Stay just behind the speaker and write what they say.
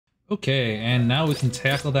Okay, and now we can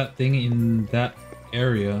tackle that thing in that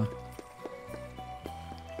area.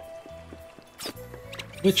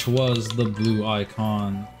 Which was the blue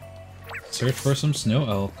icon. Search for some snow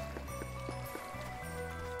elk.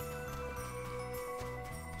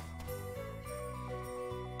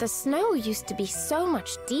 The snow used to be so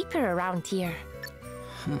much deeper around here.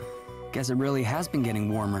 Guess it really has been getting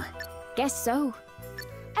warmer. Guess so.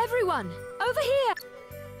 Everyone, over here!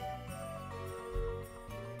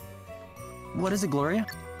 What is it, Gloria?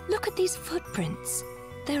 Look at these footprints.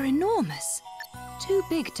 They're enormous. Too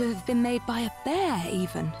big to have been made by a bear,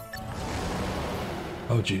 even.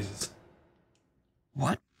 Oh, Jesus.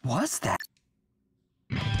 What was that?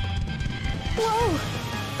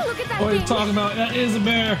 Whoa! Look at that What are you thing! talking about? That is a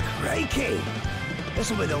bear! Crikey!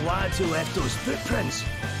 This'll be the lads who left those footprints.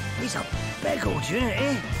 He's a big old unit,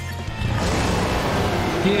 eh?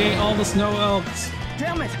 He ate all the snow elks!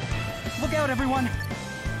 Damn it! Look out, everyone!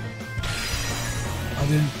 I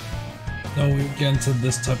didn't know we would get into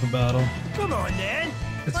this type of battle. Come on, then!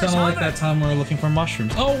 It's Let's kind of like have that time we were looking for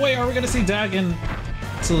mushrooms. Oh wait, are we gonna see Dag and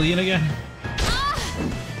Celine again?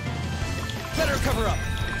 Better cover up!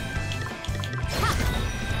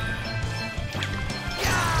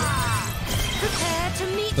 Prepare to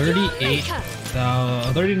meet your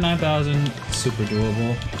 39,000, super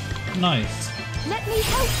doable. Nice. Let me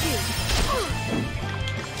help you.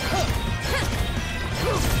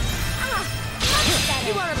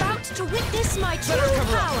 You are about to witness my true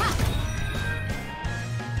power.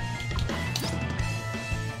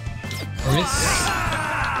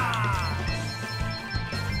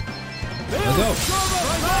 Let's go.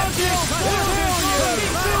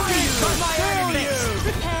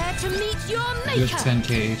 Prepare to meet your Good maker.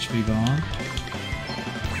 10k HP gone.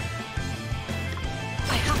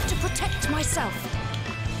 I have to protect myself.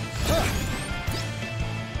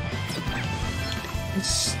 Let's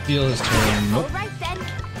steal his turn. Nope. Alright then.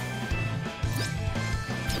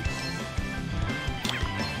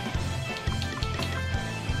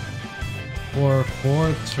 For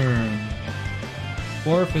 4th turn.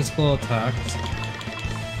 4 physical attacks.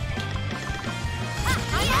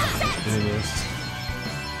 Do this.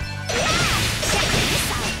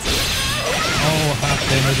 Oh, half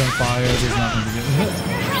damage on fire. There's nothing to get.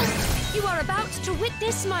 You are about to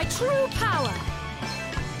witness my true power.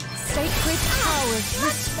 Sacred powers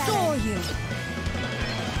restore you.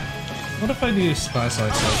 What if I do Sky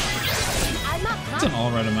Side Self? I'm not It's an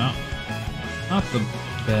alright amount. Not the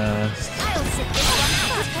best. I'll sit this one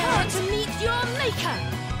out. Prepare to meet your maker.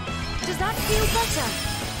 Does that feel better?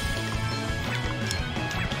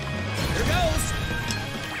 Here goes!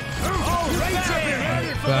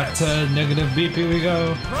 Alrighty! Back to negative BP we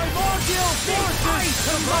go. Primordial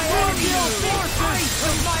forces of my primordial forces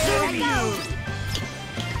of my enemy!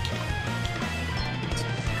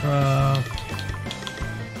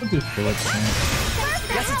 We'll do Phillips now.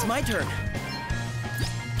 Guess it's my turn.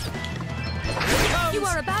 You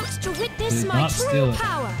are about to witness Did my not steal true it.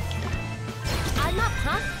 power. I'm up,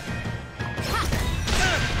 huh?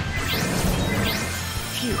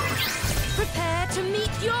 Phew. Prepare to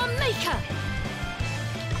meet your maker.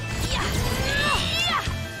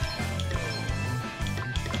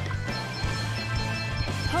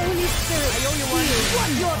 Holy Spirit, I owe you one.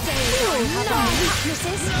 your day. No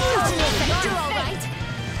weaknesses. You're alright.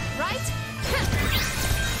 Right?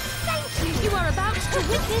 Thank you. You are about to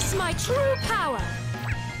witness my true power.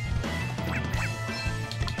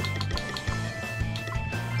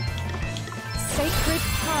 Sacred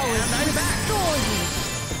powers restore you.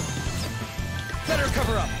 Better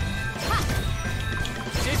cover up.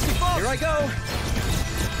 Here I go.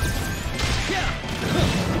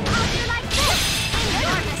 I'll do like this. And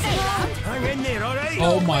you're messing around. Hang in there, alright?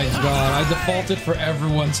 Oh my god, I defaulted for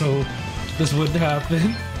everyone so this wouldn't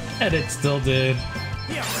happen. And it still did.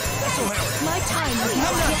 Yeah, this'll help. My time is I'm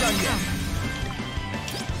not not yet done yet. come.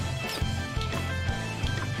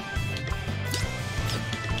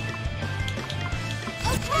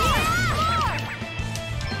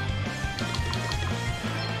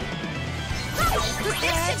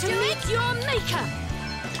 Prepare to meet your maker.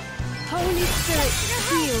 Holy Spirit,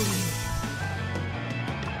 heal you.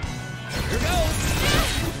 Here goes!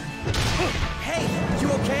 Hey, you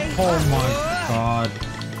okay? Oh my god.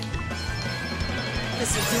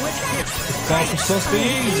 This'll do it. That was supposed to be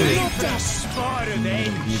easy. The spot of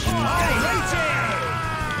end. You do. Alrighty!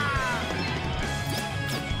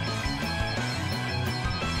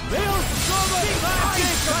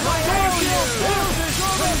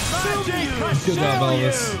 Good job,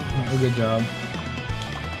 Elvis. Good job.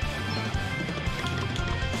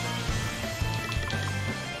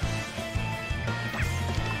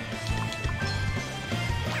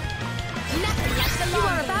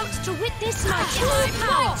 to witness my true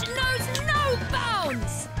power knows no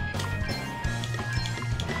bounds.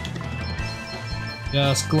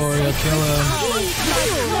 Yes, Gloria, kill him.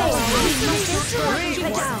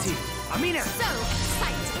 I mean it. So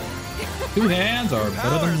excited. 2 hands are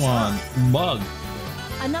better than 1. Mug.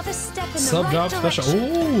 Another step in the Sub right job direction. special.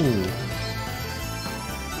 Ooh.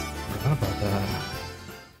 Forgot about that.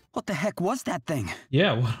 What the heck was that thing?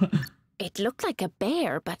 Yeah. What? It looked like a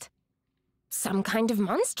bear, but some kind of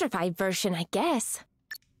monstrified version, I guess.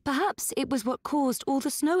 Perhaps it was what caused all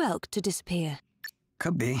the snow elk to disappear.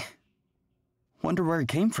 Could be. Wonder where it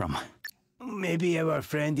came from. Maybe our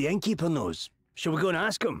friend the innkeeper knows. Shall we go and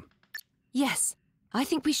ask him? Yes, I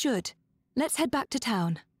think we should. Let's head back to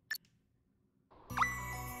town.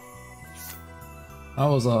 That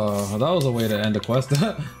was a way to end the quest.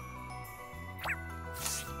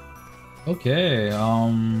 Okay,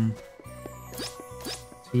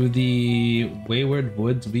 to the Wayward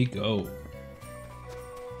Woods we go.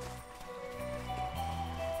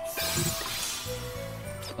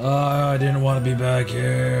 I didn't want to be back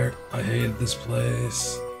here. I hate this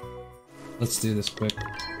place. Let's do this quick.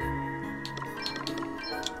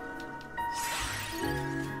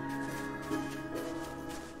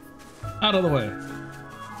 Out of the way.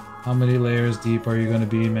 How many layers deep are you gonna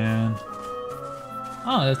be, man?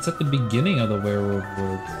 Oh, it's at the beginning of the Werewolf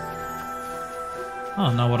Woods.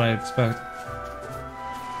 Oh, not what I expect.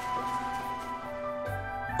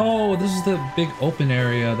 Oh, this is the big open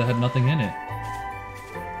area that had nothing in it.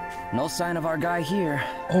 No sign of our guy here.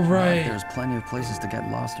 Oh, right. But there's plenty of places to get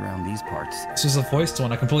lost around these parts. This is a voiced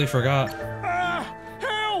one. I completely forgot.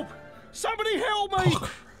 Help! Somebody help me! Oh,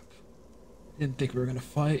 crap. Didn't think we were gonna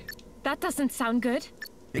fight. That doesn't sound good.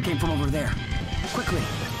 It came from over there. Quickly.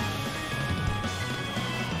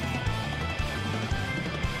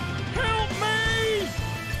 Help me!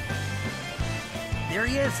 There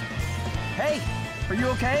he is. Hey, are you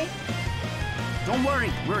okay? Don't worry,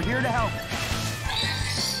 we're here to help.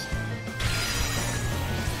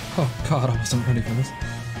 Oh god, I wasn't ready for this.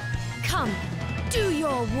 Come, do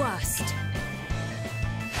your worst.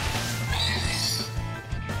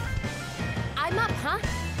 I'm up, huh?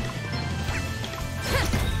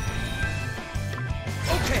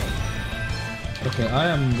 Okay. Okay, I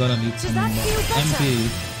am gonna need some that feel better? MP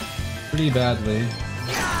pretty badly.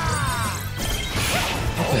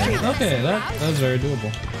 Okay, that's very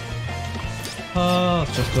doable.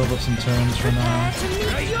 Let's just build up some turns for now. To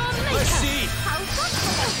meet your maker. Let's see. How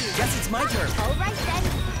thoughtful of you. Guess it's my turn. All right then.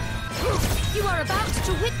 You are about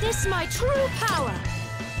to witness my true power.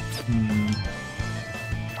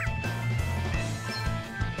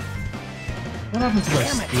 What happens if I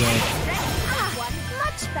steal? That one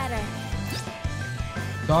much better.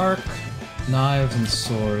 Dark knives and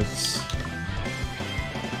swords.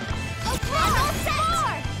 Okay, all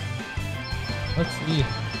set. Let's see.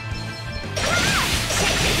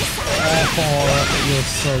 Oh, you're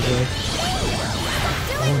so good.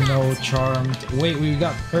 Oh no, charmed. Wait, we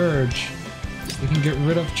got purge. We can get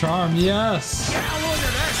rid of charm. Yes.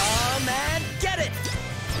 Oh man, get it!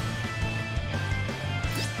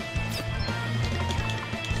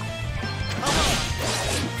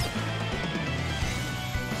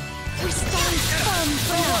 We stand firm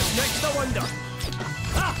for now. Next to wonder.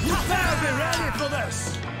 You better be ready for this.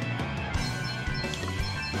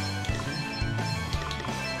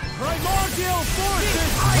 Primordial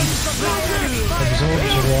forces!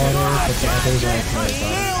 Absorbs water, but the others are closed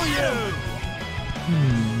out.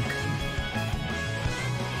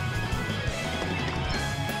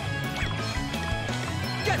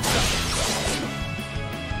 Get some!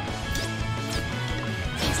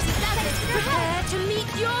 Prepare to meet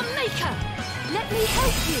your maker. Let me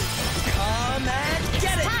help you. Come and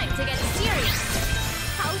get it! Time to get serious.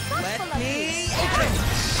 How thoughtful Let of me you. open!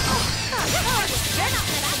 You're not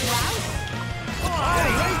gonna be loud.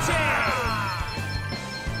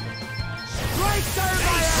 Strike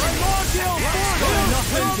Surveyor! Primordial forces!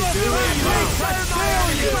 Nothing to do with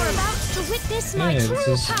You are about to witness my Hey, true this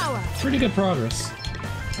is power. pretty good progress.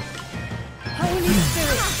 Holy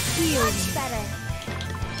Spirit, heal me. Better.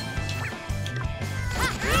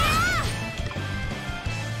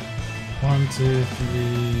 1, 2,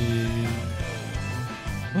 3.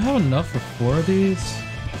 Do I have enough for 4 of these?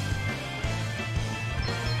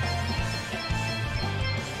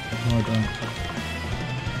 No, I don't.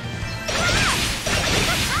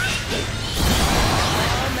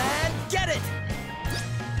 Come and get it!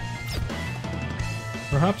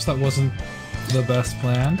 Perhaps that wasn't the best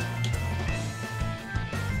plan.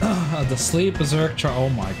 The sleep berserk char. Oh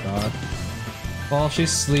my god. While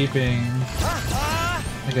she's sleeping,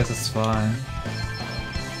 I guess it's fine.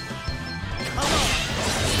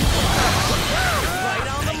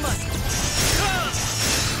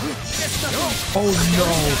 Oh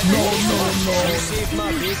no, Save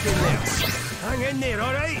my bacon there. Hang in there,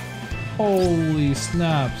 alright? no, no. Holy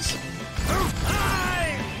snaps.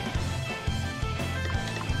 Aye!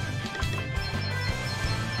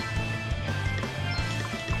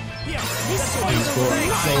 Yeah, this one's Go,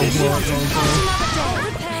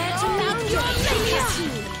 Prepare to mount your fingers.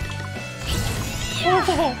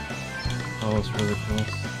 Oh, it's really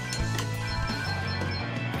close.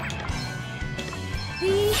 Be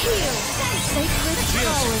healed. Sacred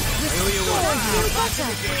powers restore you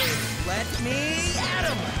butter. Let me at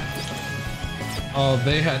him! Oh,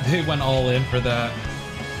 they went all in for that.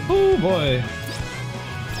 Oh boy.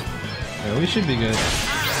 Yeah, we should be good.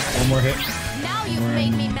 One more hit. Now you've We're made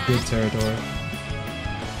in me mad. good territory.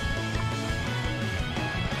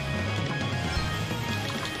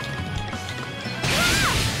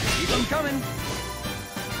 Keep them coming.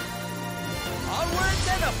 Onwards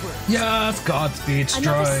and upwards. Yes, Godspeed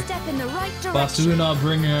Another strike. step in the right direction. Basuna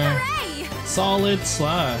bringer. Hooray! Solid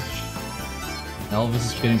slash. Elvis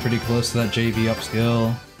is getting pretty close to that JV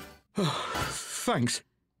upskill. Thanks.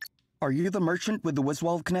 Are you the merchant with the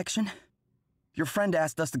Wiswald connection? Your friend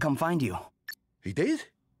asked us to come find you. He did?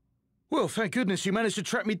 Well, thank goodness you managed to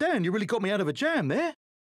track me down. You really got me out of a jam there.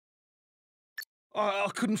 I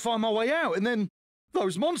couldn't find my way out, and then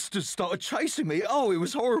those monsters started chasing me. Oh, it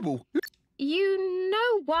was horrible. You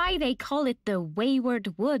know why they call it the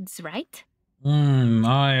Wayward Woods, right?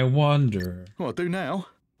 I wonder. Well, I do now.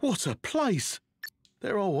 What a place.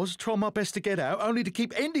 There I was, trying my best to get out, only to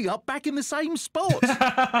keep ending up back in the same spot.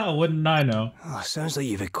 Wouldn't I know? Oh, sounds like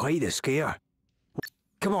you've had quite a scare.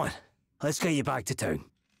 Come on, let's get you back to town.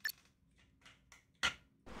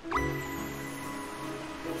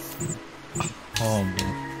 Oh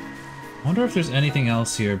man. I wonder if there's anything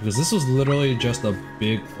else here, because this was literally just a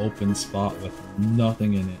big open spot with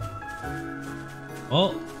nothing in it.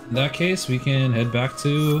 Well, in that case, we can head back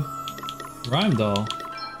to Rimedhal.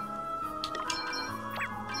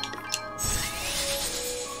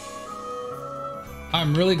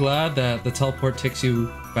 I'm really glad that the teleport takes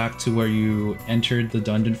you back to where you entered the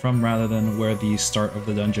dungeon from rather than where the start of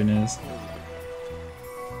the dungeon is.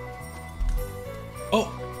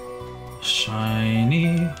 Oh!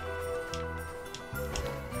 Shiny.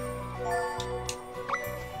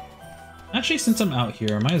 Actually, since I'm out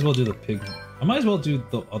here, I might as well do the pigment. I might as well do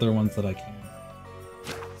the other ones that I can.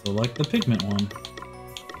 So like the pigment one.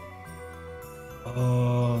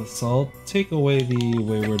 So I'll take away the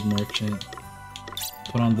Wayward Merchant.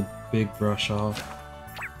 Put on the big brush off.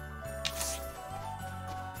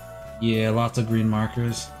 Yeah, lots of green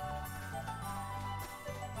markers.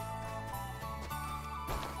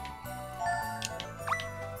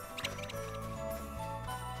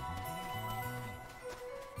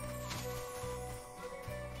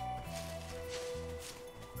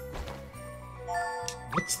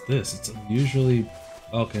 What's this? It's usually...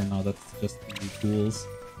 Okay, no, that's just the ghouls.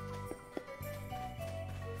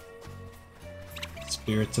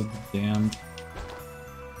 Spirits of the damned.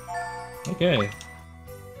 Okay.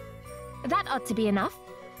 That ought to be enough.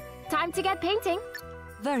 Time to get painting.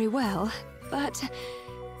 Very well, but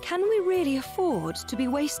can we really afford to be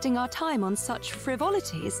wasting our time on such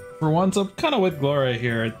frivolities? For once, I'm kind of with Gloria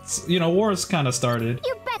here. It's, you know, war's kind of started.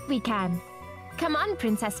 You bet we can. Come on,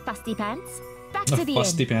 Princess Fusty Pants. Back to the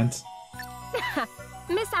Fusty inn. pants.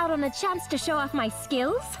 Miss out on a chance to show off my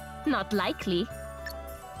skills? Not likely.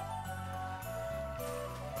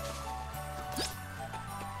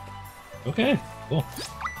 Okay, cool.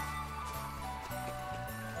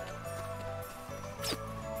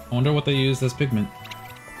 I wonder what they used as pigment.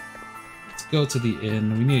 Let's go to the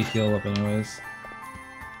inn. We need to heal up anyways.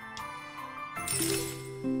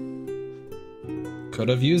 Could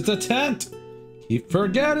have used a tent! Keep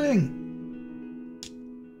forgetting!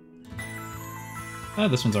 Ah,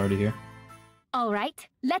 this one's already here. All right,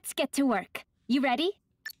 let's get to work. You ready?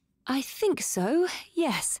 I think so,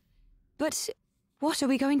 yes. But what are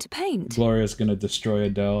we going to paint? Gloria's gonna destroy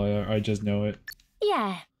Adele, I just know it.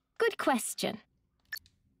 Yeah, good question.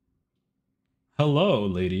 Hello,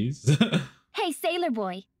 ladies. Hey, Sailor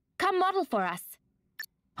Boy, come model for us.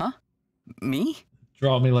 Huh? Me?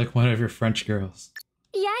 Draw me like one of your French girls.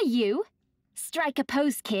 Yeah, you. Strike a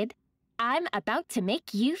pose, kid. I'm about to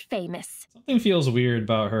make you famous. Something feels weird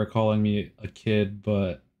about her calling me a kid,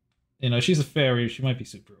 but, you know, she's a fairy. She might be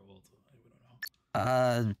super old.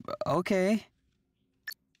 I don't know. Okay.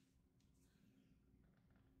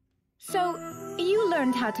 So, you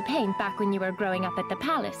learned how to paint back when you were growing up at the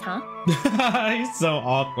palace, huh? He's so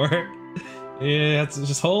awkward. Yeah,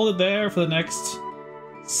 just hold it there for the next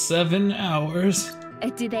 7 hours.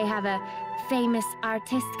 Did they have a famous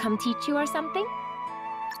artist come teach you or something?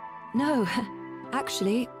 No,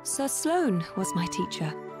 actually, Sir Sloane was my teacher.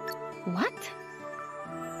 What?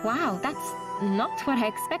 Wow, that's not what I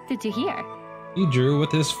expected to hear. He drew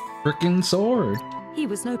with his frickin' sword. He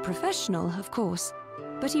was no professional, of course,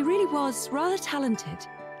 but he really was rather talented.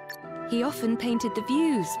 He often painted the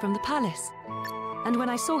views from the palace, and when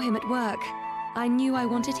I saw him at work, I knew I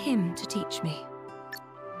wanted him to teach me.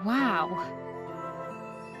 Wow.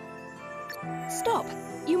 Stop!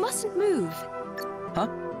 You mustn't move. Huh?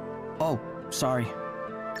 Oh, sorry.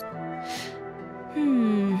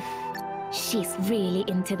 She's really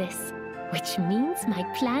into this, which means my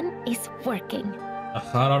plan is working.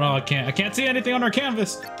 I don't know. I can't see anything on our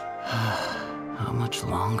canvas. How much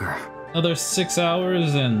longer? Another 6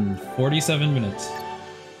 hours and 47 minutes.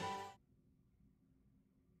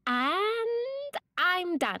 And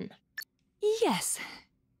I'm done. Yes,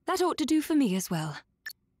 that ought to do for me as well.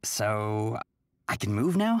 So, I can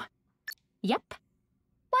move now? Yep.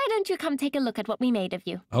 Why don't you come take a look at what we made of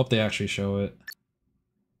you? I hope they actually show it.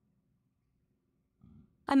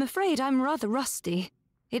 I'm afraid I'm rather rusty.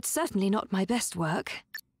 It's certainly not my best work.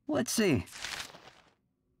 Let's see.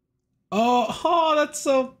 Oh, that's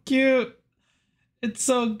so cute. It's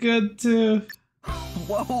so good too.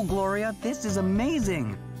 Whoa, Gloria, this is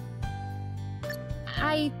amazing.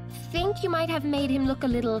 I think you might have made him look a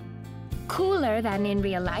little cooler than in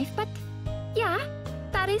real life, but yeah,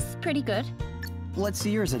 that is pretty good. Let's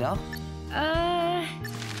see yours, Adele.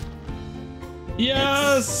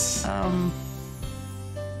 Yes!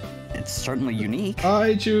 It's certainly unique,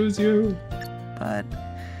 I choose you. but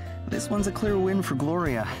this one's a clear win for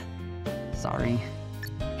Gloria. Sorry.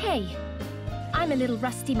 Hey, I'm a little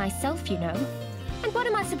rusty myself, you know. And what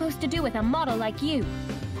am I supposed to do with a model like you?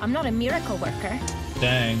 I'm not a miracle worker.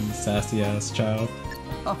 Dang, sassy ass child.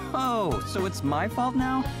 Oh, so it's my fault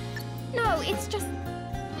now? No, it's just...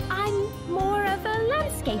 I'm more of a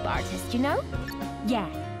landscape artist, you know? Yeah,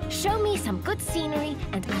 show me some good scenery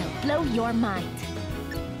and I'll blow your mind.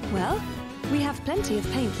 Well, we have plenty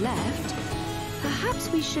of paint left.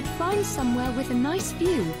 Perhaps we should find somewhere with a nice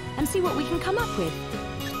view and see what we can come up with.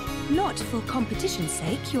 Not for competition's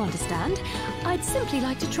sake, you understand. I'd simply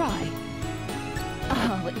like to try.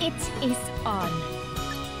 Oh, it is on.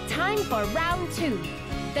 Time for round 2.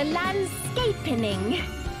 The landscaping.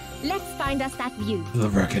 Let's find us that view. The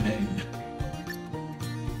reckoning.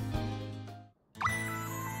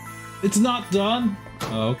 It's not done?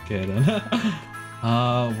 Okay then.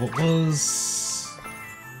 What was...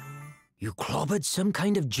 You clobbered some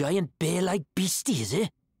kind of giant bear-like beastie, is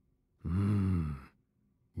it?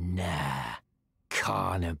 Nah,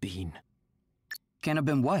 can't have been. Can't have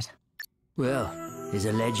been what? Well, there's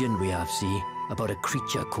a legend we have, see, about a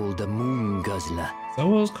creature called the Moon Guzzler. Is that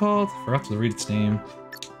what it was called? Forgot to read its name.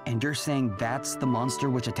 And you're saying that's the monster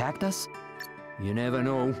which attacked us? You never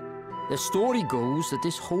know. The story goes that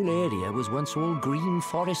this whole area was once all green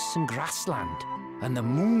forests and grassland, and the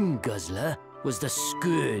Moon Guzzler was the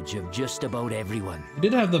scourge of just about everyone. He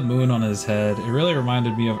did have the moon on his head. It really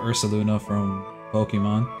reminded me of Ursaluna from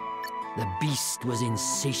Pokemon. The beast was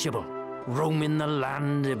insatiable, roaming the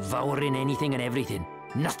land, devouring anything and everything.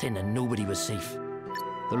 Nothing and nobody was safe.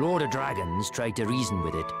 The Lord of Dragons tried to reason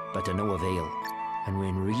with it, but to no avail. And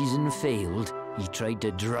when reason failed, he tried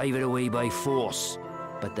to drive it away by force.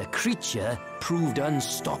 But the creature proved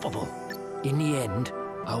unstoppable. In the end,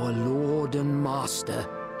 our Lord and Master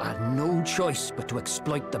had no choice but to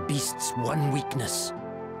exploit the beast's one weakness,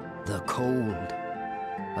 the cold.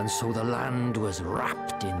 And so the land was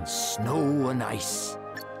wrapped in snow and ice.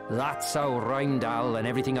 That's how Rimedhal and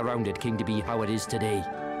everything around it came to be how it is today.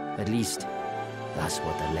 At least, that's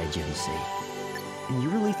what the legends say. And you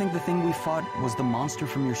really think the thing we fought was the monster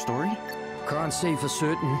from your story? Can't say for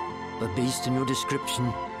certain, but based on your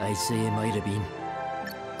description, I'd say it might have been.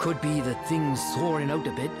 Could be that things thawing out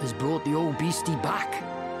a bit has brought the old beastie back.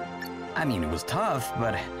 I mean, it was tough,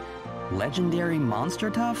 but legendary monster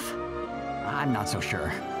tough? I'm not so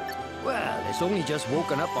sure. Well, it's only just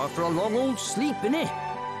woken up after a long old sleep, innit?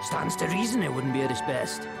 Stands to reason it wouldn't be at its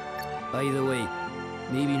best. Either way,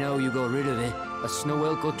 maybe now you got rid of it, a snow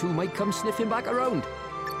elk or two might come sniffing back around.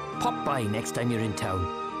 Pop by next time you're in town.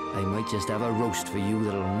 I might just have a roast for you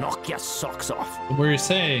that'll knock your socks off. What you're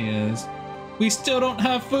saying is, we still don't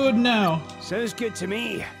have food now. Sounds good to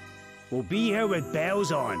me. We'll be here with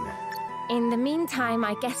bells on. In the meantime,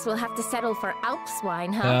 I guess we'll have to settle for Alps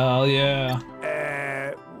wine, huh? Hell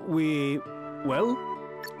yeah. We will?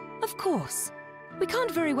 Of course. We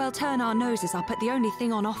can't very well turn our noses up at the only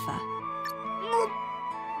thing on offer.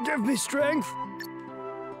 Give me strength.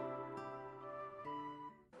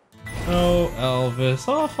 Oh, Elvis.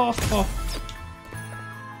 Oh, ho, ho.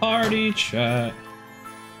 Party chat.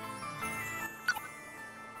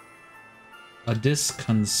 a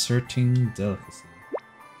disconcerting delicacy.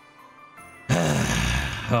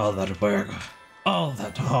 All that work, all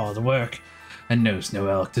that hard work, and no snow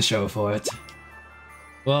elk to show for it.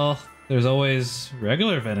 Well, there's always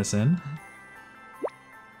regular venison.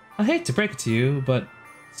 I hate to break it to you, but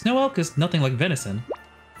snow elk is nothing like venison.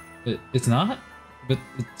 It's not? But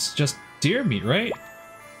it's just deer meat, right?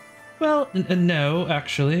 Well, no,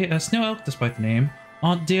 actually. Snow elk, despite the name,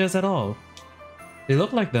 aren't deers at all. They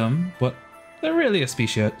look like them, but they're really a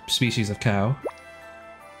species of cow.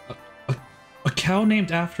 A cow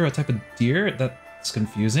named after a type of deer? That's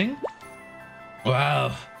confusing.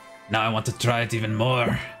 Wow, now I want to try it even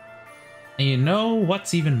more. And you know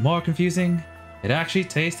what's even more confusing? It actually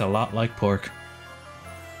tastes a lot like pork.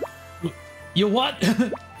 You what?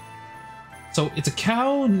 So it's a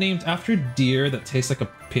cow named after deer that tastes like a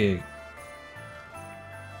pig.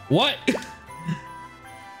 What?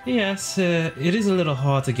 Yes, it is a little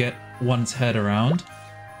hard to get one's head around.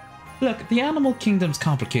 Look, the animal kingdom's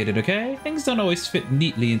complicated, okay? Things don't always fit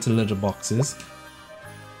neatly into little boxes.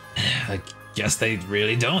 I guess they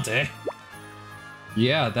really don't, eh?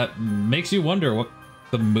 Yeah, that makes you wonder what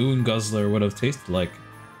the moon guzzler would have tasted like.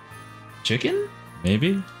 Chicken?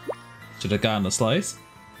 Maybe? Should have gotten a slice?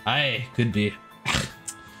 Aye, could be.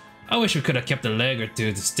 I wish we could have kept a leg or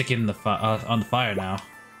two to stick in the on the fire now.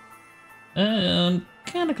 I'm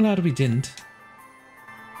kinda glad we didn't.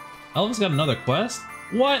 Elvis got another quest?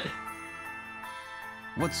 What?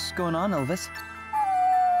 What's going on, Elvis?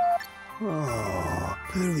 Oh,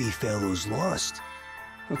 poor wee fellow's lost.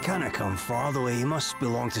 We can't have come far the way. He must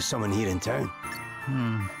belong to someone here in town.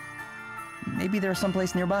 Maybe there's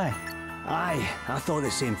someplace nearby. Aye, I thought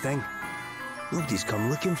the same thing. Nobody's come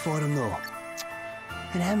looking for him though.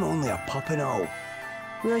 And him only a pup and all.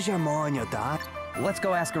 Where's your ma and your dad? Let's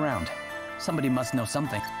go ask around. Somebody must know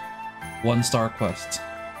something. 1-star quest.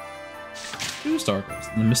 2-star quest.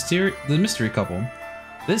 The mystery couple.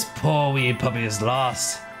 This poor wee puppy is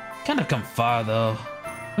lost. Can't have come far though.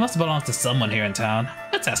 It must belong to someone here in town.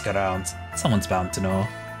 Let's ask around. Someone's bound to know.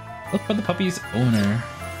 Look for the puppy's owner.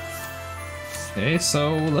 Okay,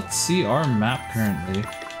 so let's see our map currently.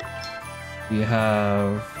 We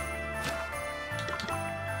have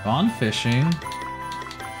gone fishing.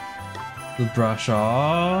 The brush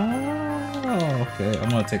off. Oh, okay, I'm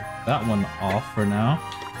gonna take that one off for now.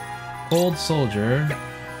 Cold soldier.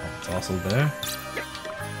 Oh, it's also there.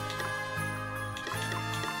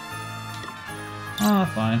 Ah,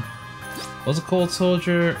 fine. Was a cold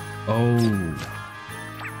soldier? Oh.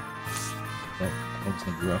 That was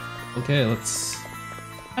gonna be rough. Okay, let's...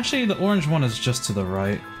 Actually, the orange one is just to the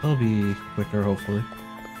right. It'll be quicker, hopefully.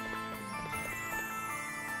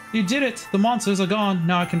 You did it! The monsters are gone!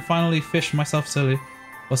 Now I can finally fish myself silly.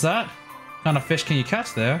 What's that? What kind of fish can you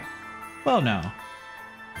catch there? Well, now.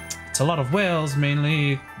 It's a lot of whales,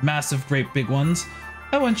 mainly massive, great big ones.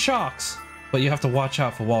 Oh, and sharks! But you have to watch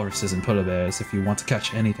out for walruses and polar bears if you want to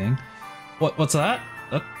catch anything. What's that?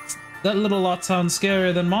 That little lot sounds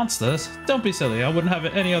scarier than monsters. Don't be silly, I wouldn't have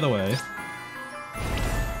it any other way.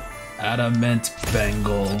 Adamant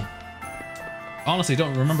Bengal. Honestly,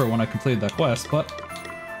 don't remember when I completed that quest, but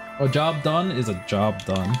a job done is a job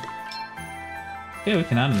done. Okay, we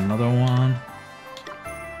can add another one.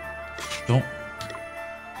 Don't.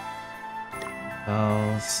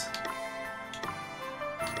 Pals.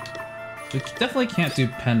 We definitely can't do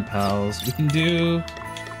pen pals. We can do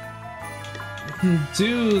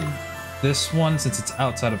this one since it's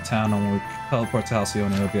outside of town, and when we teleport to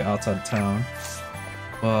Halcyon, it'll be outside of town.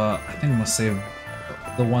 But I think I'm gonna save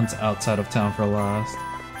the ones outside of town for last.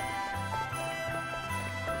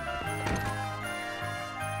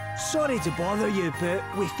 Sorry to bother you, but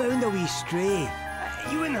we found a wee stray.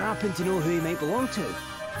 You wouldn't happen to know who he might belong to?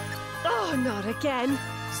 Oh, not again.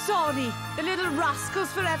 Sorry, the little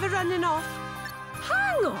rascal's forever running off.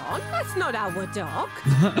 Hang on, that's not our dog.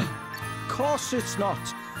 Course it's not.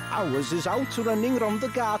 Ours is out running round the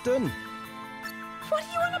garden. What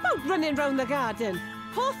are you on about running round the garden?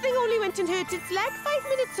 Poor thing only went and hurt its leg 5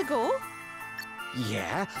 minutes ago.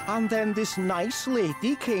 Yeah, and then this nice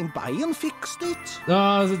lady came by and fixed it.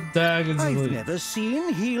 Oh, it's a dag. I've never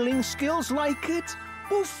seen healing skills like it.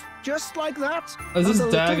 Poof, just like that. Is this and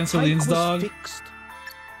the Dag little and Celine's tyke was dog? Fixed.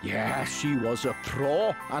 Yeah, she was a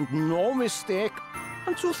pro, and no mistake.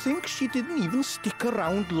 And to think she didn't even stick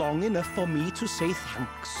around long enough for me to say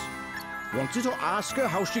thanks. Wanted to ask her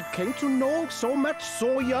how she came to know so much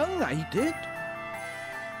so young, I did.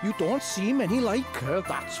 You don't see many like her,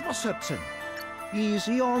 that's for certain.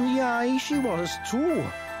 Easy on the eye she was too.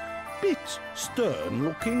 Bit stern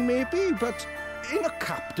looking maybe, but in a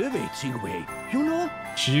captivating way, you know?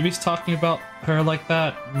 Should you be talking about her like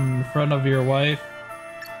that in front of your wife?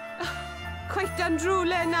 Quite done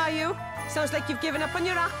drooling, are you? Sounds like you've given up on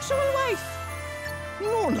your actual wife.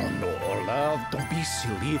 No, love, don't be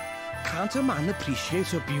silly. Can't a man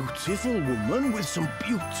appreciate a beautiful woman with some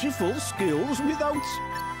beautiful skills without...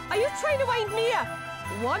 Are you trying to wind me up?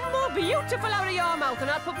 One more beautiful out of your mouth and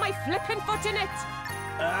I'll put my flipping foot in it.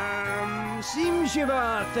 Seems you've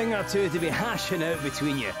a thing or two to be hashing out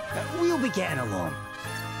between you. We'll be getting along.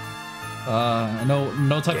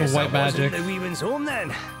 No type of white magic. The wee one's home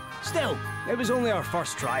then. Still, it was only our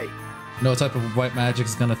first try. No type of white magic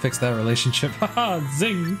is gonna fix that relationship. Haha,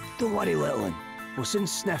 zing! Don't worry, little one. We'll soon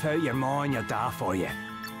sniff out your ma and your da for you.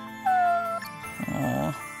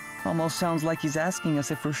 Aw, almost sounds like he's asking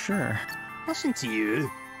us if we're sure. Listen to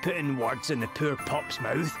you, putting words in the poor pup's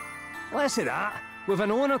mouth. Less of that. We've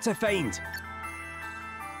an owner to find.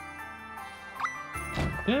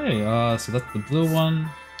 Okay, so that's the blue one.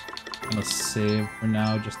 I'm gonna save for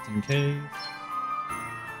now just in case.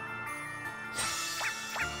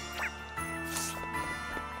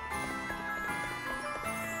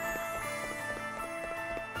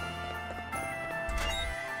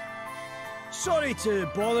 Sorry to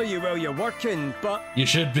bother you while you're working, but... You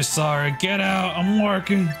should be sorry. Get out. I'm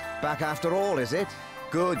working. Back after all, is it?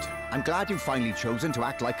 Good. I'm glad you've finally chosen to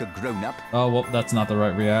act like a grown-up. Oh, well, that's not the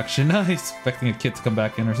right reaction. He's expecting a kid to come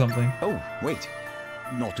back in or something. Oh, wait.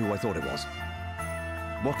 Not who I thought it was.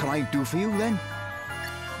 What can I do for you, then?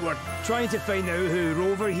 We're trying to find out who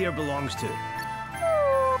Rover here belongs to.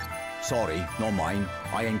 Sorry, not mine.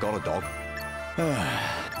 I ain't got a dog.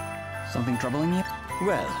 Something troubling you?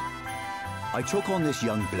 Well, I took on this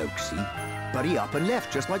young bloke, see? But he up and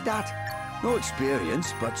left just like that. No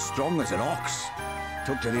experience, but strong as an ox.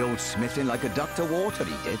 Took to the old smithing like a duck to water,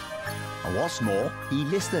 he did. And what's more, he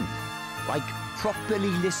listened. Like, properly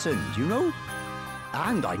listened, you know?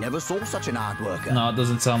 And I never saw such an hard worker. No, it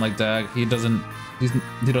doesn't sound like Dag. He doesn't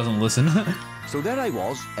listen. So there I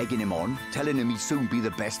was, egging him on, telling him he'd soon be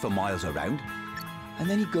the best for miles around. And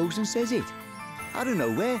then he goes and says it. Out of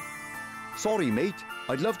nowhere. Sorry, mate.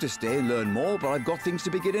 I'd love to stay and learn more, but I've got things to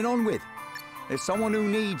be getting on with. There's someone who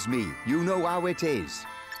needs me. You know how it is.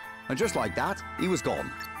 And just like that, he was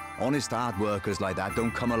gone. Honest hard workers like that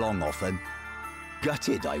don't come along often.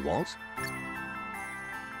 Gutted I was.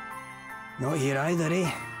 Not here either,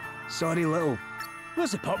 eh? Sorry, little.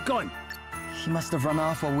 Where's the pup gone? He must have run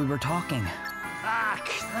off while we were talking. Ah,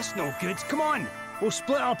 that's no good. Come on. We'll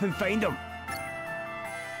split up and find him.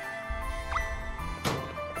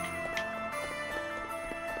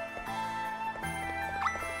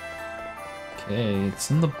 Okay, it's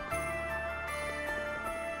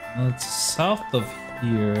south of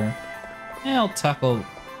here. Yeah, I'll tackle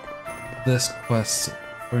this quest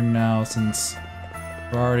for now since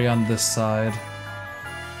we're already on this side.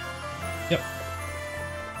 Yep.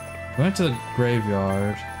 Going to the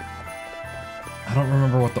graveyard. I don't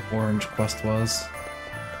remember what the orange quest was.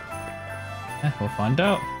 We'll find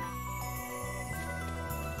out.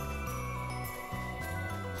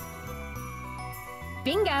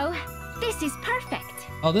 Bingo! This is perfect.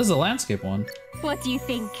 Oh, this is a landscape one. What do you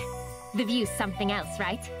think? The view's something else,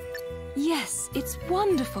 right? Yes, it's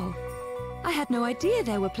wonderful. I had no idea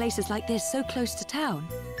there were places like this so close to town.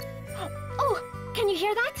 Oh, can you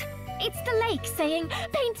hear that? It's the lake saying,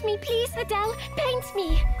 "Paint me, please, Adele, paint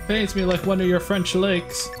me." Paints me like one of your French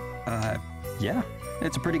lakes. Yeah,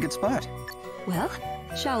 it's a pretty good spot. Well,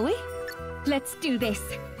 shall we? Let's do this.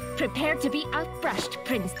 Prepare to be outbrushed,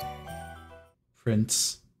 Prince.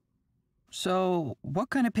 Prince. So, what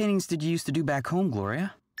kind of paintings did you used to do back home,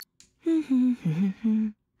 Gloria?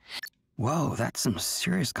 Whoa, that's some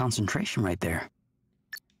serious concentration right there.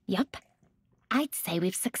 Yup. I'd say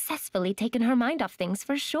we've successfully taken her mind off things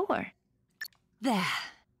for sure. There.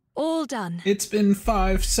 All done. It's been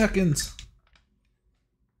 5 seconds.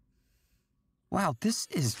 Wow, this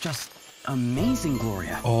is just amazing,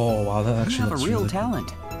 Gloria. Oh, wow, that actually you have looks a real really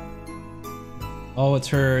talent. Oh, it's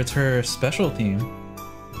her special theme.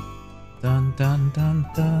 Dun dun dun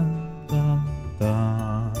dun dun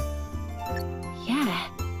dun. Yeah.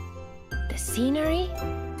 The scenery,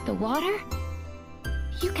 the water.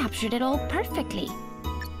 You captured it all perfectly.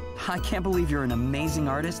 I can't believe you're an amazing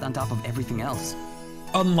artist on top of everything else.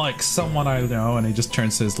 Unlike someone I know, and he just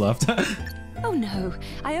turns to his left. Oh no,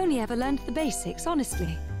 I only ever learned the basics,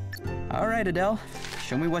 honestly. All right, Adele,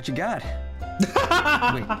 show me what you got.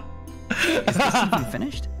 Wait, is this even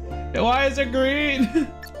finished? Why is it green?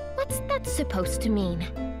 What's that supposed to mean?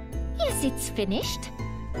 Yes, it's finished.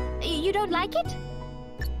 You don't like it?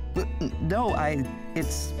 No,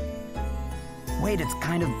 it's... Wait, it's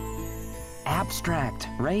kind of... abstract,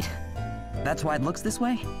 right? That's why it looks this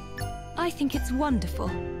way? I think it's wonderful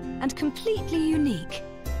and completely unique.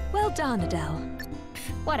 Well done, Adele.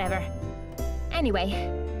 Whatever. Anyway,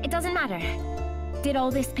 it doesn't matter. Did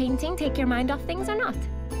all this painting take your mind off things or not?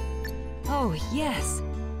 Oh, yes.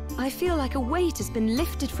 I feel like a weight has been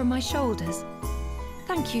lifted from my shoulders.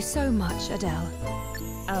 Thank you so much, Adele.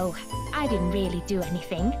 Oh, I didn't really do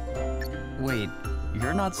anything. Wait,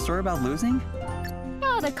 you're not sore about losing?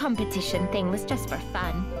 Oh, the competition thing was just for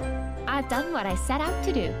fun. I've done what I set out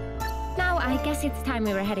to do. Now I guess it's time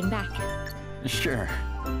we were heading back. Sure.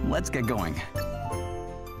 Let's get going.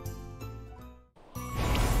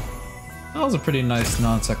 That was a pretty nice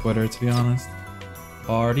non sequitur, to be honest.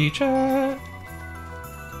 Party chat.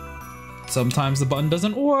 Sometimes the button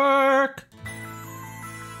doesn't work.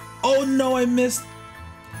 Oh no, I missed.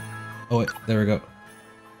 Oh wait, there we go.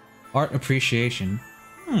 Art appreciation.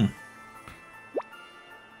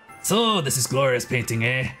 So this is glorious painting,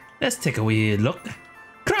 eh? Let's take a wee look.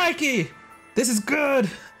 Crikey! This is good!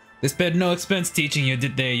 They spared no expense teaching you,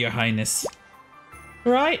 did they, your highness?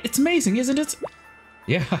 Right? It's amazing, isn't it?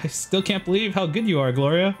 Yeah, I still can't believe how good you are,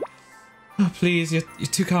 Gloria. Oh, please, you're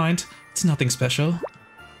too kind. It's nothing special.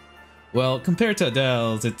 Well, compared to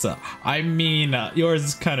Adele's, it's, yours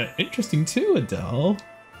is kind of interesting too, Adele.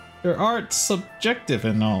 Your art's subjective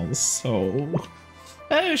and all, so...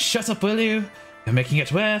 Oh, shut up, will you? You're making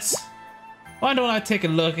it worse. Why don't I take a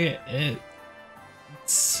look at it?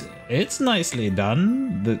 It's nicely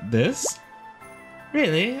done, this.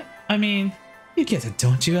 Really? I mean, you get it,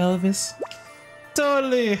 don't you, Elvis?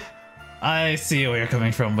 Totally. I see where you're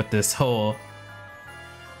coming from with this whole...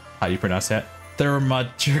 How do you pronounce that?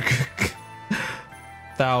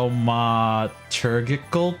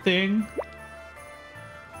 Thaumaturgical thing?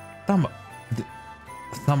 Thama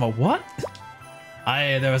what?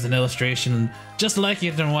 There was an illustration just like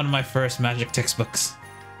it in one of my first magic textbooks.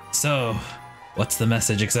 So, what's the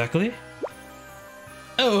message exactly?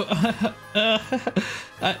 Oh,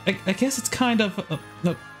 I guess it's kind of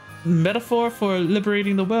a metaphor for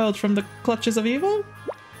liberating the world from the clutches of evil?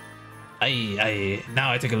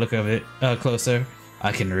 Now I take a look at it closer.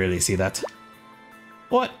 I can really see that.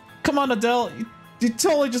 What? Come on, Adele. You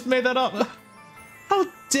totally just made that up. How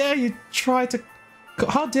dare you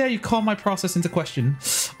how dare you call my process into question?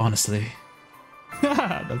 Honestly.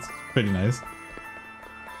 That's pretty nice.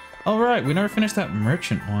 Alright, we never finished that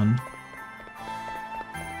merchant one.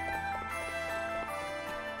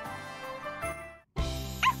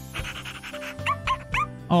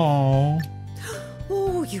 Oh.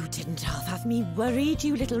 Oh, you didn't have me worried,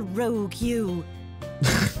 you little rogue, you.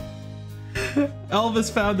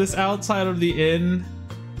 Elvis found this outside of the inn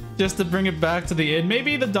just to bring it back to the inn.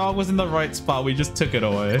 Maybe the dog was in the right spot, we just took it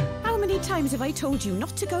away. How many times have I told you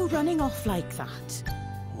not to go running off like that?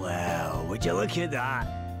 Well, would you look at that?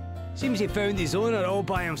 Seems he found his owner all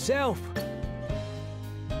by himself.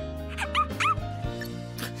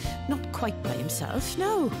 Not quite by himself,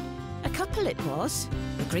 no. A couple it was.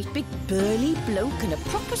 A great big burly bloke and a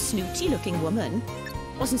proper snooty-looking woman.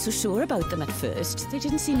 Wasn't so sure about them at first. They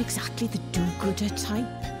didn't seem exactly the do-gooder type.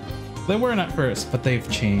 They weren't at first, but they've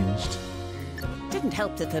changed. Didn't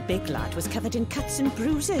help that the big lad was covered in cuts and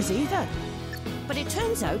bruises either. But it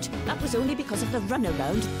turns out that was only because of the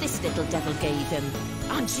runaround this little devil gave him.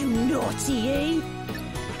 Aren't you naughty, eh?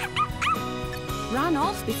 Ran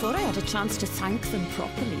off before I had a chance to thank them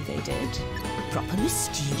properly, they did. Proper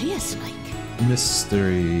mysterious-like.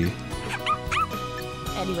 Mystery.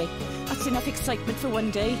 Anyway, that's enough excitement for one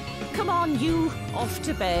day. Come on, you, off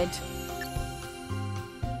to bed.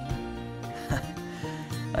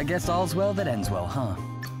 I guess all's well that ends well, huh?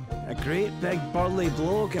 A great big burly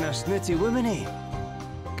bloke and a snooty woman, eh?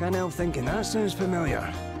 Can't help thinking that sounds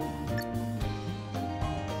familiar.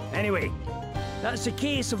 Anyway, that's the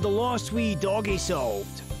case of the lost wee doggy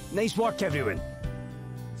solved. Nice work, everyone.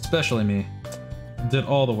 Especially me. Did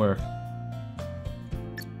all the work.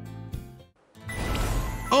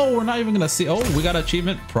 Oh, we're not even gonna see. Oh, we got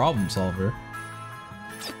achievement problem solver.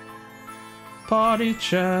 Party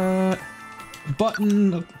chat.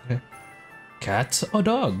 Button. Okay. Cats or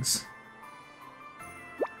dogs?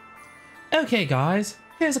 Okay, guys.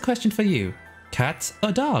 Here's a question for you. Cats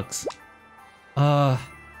or dogs?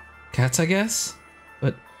 Cats, I guess?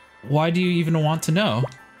 But why do you even want to know?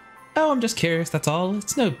 Oh, I'm just curious, that's all.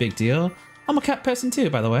 It's no big deal. I'm a cat person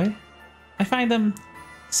too, by the way. I find them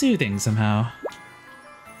soothing somehow.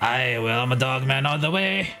 Well, I'm a dog man all the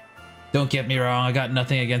way. Don't get me wrong, I got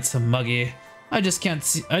nothing against some muggy. I just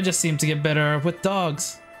seem to get better with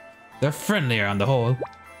dogs. They're friendlier on the whole.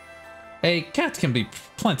 A cat can be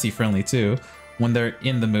plenty friendly too, when they're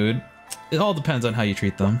in the mood. It all depends on how you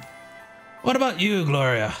treat them. What about you,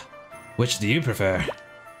 Gloria? Which do you prefer?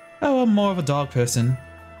 Oh, I'm more of a dog person.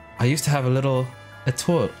 I used to have a little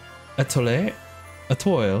atoile,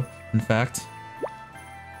 in fact.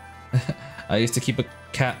 I used to keep a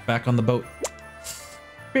cat back on the boat.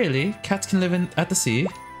 Really? Cats can live at the sea?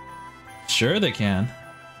 Sure they can.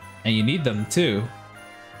 And you need them too.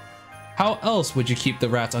 How else would you keep the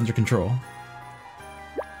rats under control?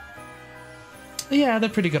 Yeah, they're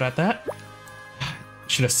pretty good at that.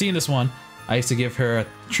 Should have seen this one. I used to give her a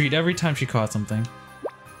treat every time she caught something.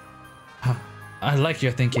 I like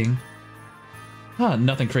your thinking.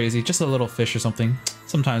 Nothing crazy, just a little fish or something.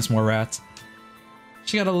 Sometimes more rats.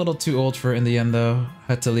 She got a little too old for it in the end though.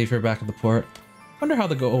 Had to leave her back at the port. Wonder how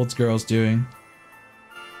the old girl's doing.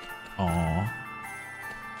 Aww.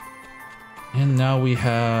 And now we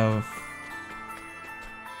have...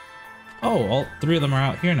 Oh, all three of them are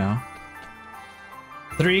out here now.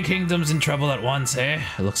 3 kingdoms in trouble at once, eh?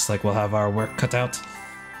 It looks like we'll have our work cut out.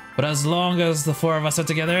 But as long as the 4 of us are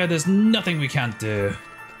together, there's nothing we can't do.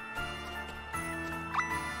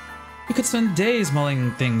 We could spend days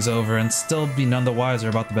mulling things over and still be none the wiser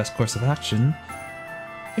about the best course of action.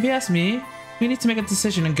 If you ask me, we need to make a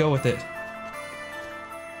decision and go with it.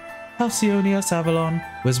 Halcyonia, Savalon,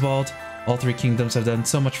 Wiswald, all 3 kingdoms have done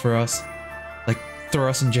so much for us. Like, throw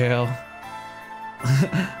us in jail.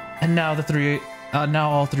 And now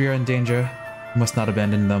now all 3 are in danger. We must not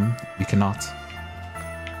abandon them. We cannot.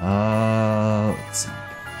 Let's see.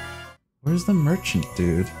 Where's the merchant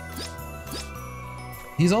dude?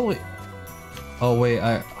 He's all the way... Oh wait,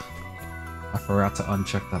 I forgot to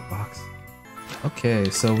uncheck that box. Okay,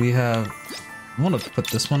 so we have... I want to put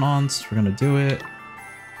this one on, so we're gonna do it.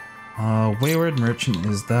 Wayward Merchant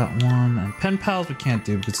is that one. And Pen Pals we can't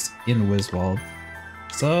do because it's in Wiswald.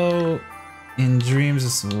 So... In Dreams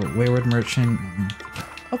is Wayward Merchant.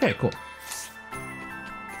 Okay, cool.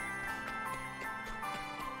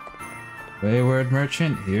 Wayward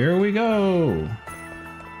Merchant, here we go.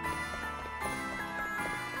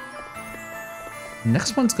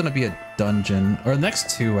 Next one's gonna be a dungeon, or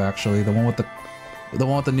next 2 actually. The one with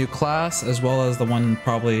the new class, as well as the one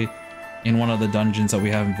probably in one of the dungeons that we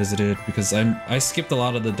haven't visited, because I skipped a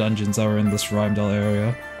lot of the dungeons that were in this Rimedhal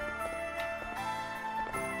area.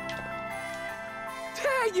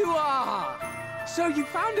 So you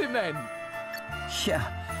found him then? Yeah,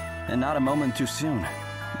 and not a moment too soon.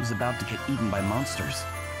 He was about to get eaten by monsters.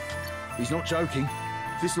 He's not joking.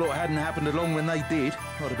 If this lot hadn't happened along when they did,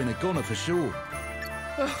 I'd have been a goner for sure.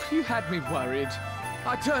 Oh, you had me worried.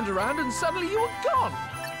 I turned around and suddenly you were gone.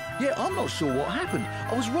 Yeah, I'm not sure what happened.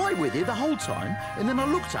 I was right with you the whole time, and then I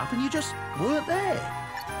looked up and you just weren't there.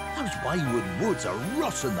 Those Wayward Woods are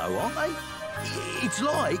rotten though, aren't they? It's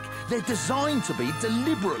like they're designed to be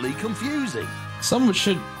deliberately confusing. Someone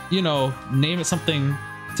should, you know, name it something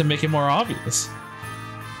to make it more obvious.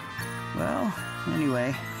 Well,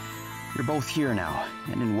 anyway, you're both here now,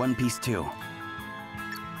 and in one piece too.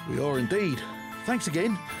 We are indeed. Thanks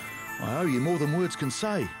again. I owe you more than words can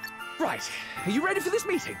say. Right, are you ready for this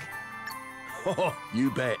meeting? Oh, you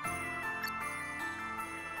bet.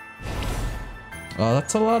 Oh,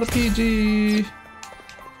 that's a lot of PG.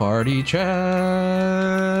 Party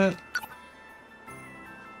chat.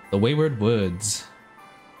 The Wayward Woods.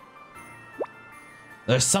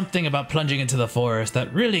 There's something about plunging into the forest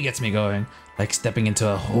that really gets me going, like stepping into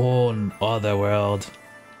a whole other world.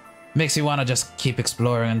 Makes me want to just keep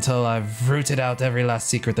exploring until I've rooted out every last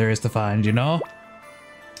secret there is to find, you know?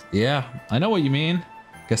 Yeah, I know what you mean.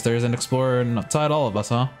 Guess there is an explorer inside all of us,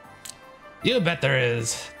 huh? You bet there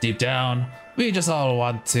is. Deep down, we just all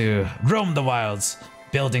want to roam the wilds,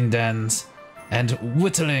 building dens, and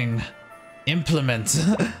whittling implements.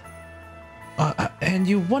 And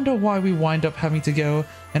you wonder why we wind up having to go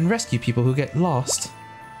and rescue people who get lost.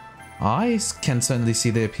 I can certainly see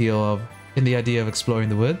the appeal in the idea of exploring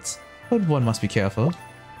the woods, but one must be careful.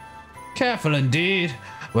 Careful indeed.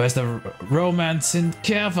 Where's the romance in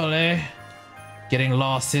careful, eh? Getting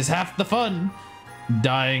lost is half the fun.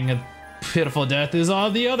 Dying a pitiful death is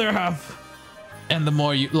all the other half. And the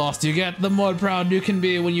more lost you get, the more proud you can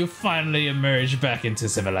be when you finally emerge back into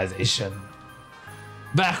civilization.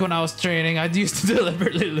 Back when I was training, I used to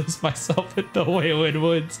deliberately lose myself in the Wayward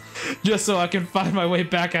Woods, just so I can find my way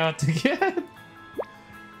back out again.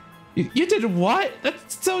 You did what?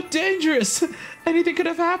 That's so dangerous. Anything could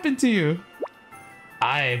have happened to you.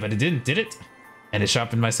 Aye, but it didn't, did it? And it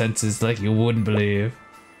sharpened my senses like you wouldn't believe.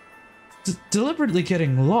 Deliberately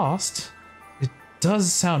getting lost? It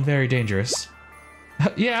does sound very dangerous.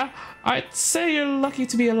 Yeah, I'd say you're lucky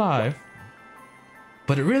to be alive.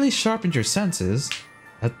 But it really sharpened your senses.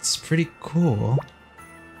 That's pretty cool.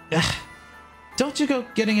 Don't Don't you go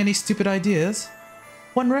getting any stupid ideas.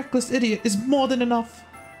 One reckless idiot is more than enough.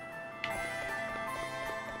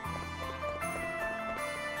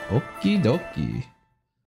 Okie dokie.